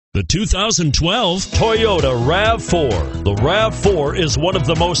The 2012 Toyota RAV4. The RAV4 is one of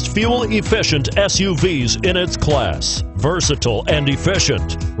the most fuel-efficient SUVs in its class. Versatile and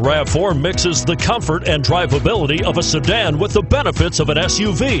efficient, RAV4 mixes the comfort and drivability of a sedan with the benefits of an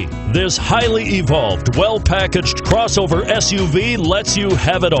SUV. This highly evolved, well-packaged crossover SUV lets you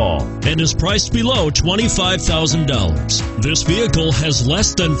have it all and is priced below $25,000. This vehicle has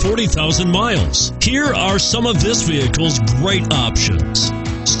less than 40,000 miles. Here are some of this vehicle's great options: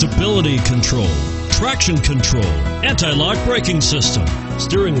 stability control, traction control, anti-lock braking system,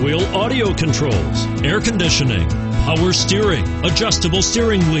 steering wheel audio controls, air conditioning, power steering, adjustable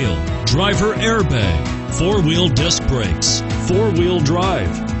steering wheel, driver airbag, four-wheel disc brakes, four-wheel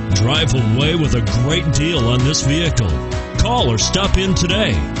drive. Drive away with a great deal on this vehicle. Call or stop in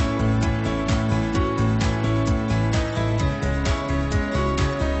today.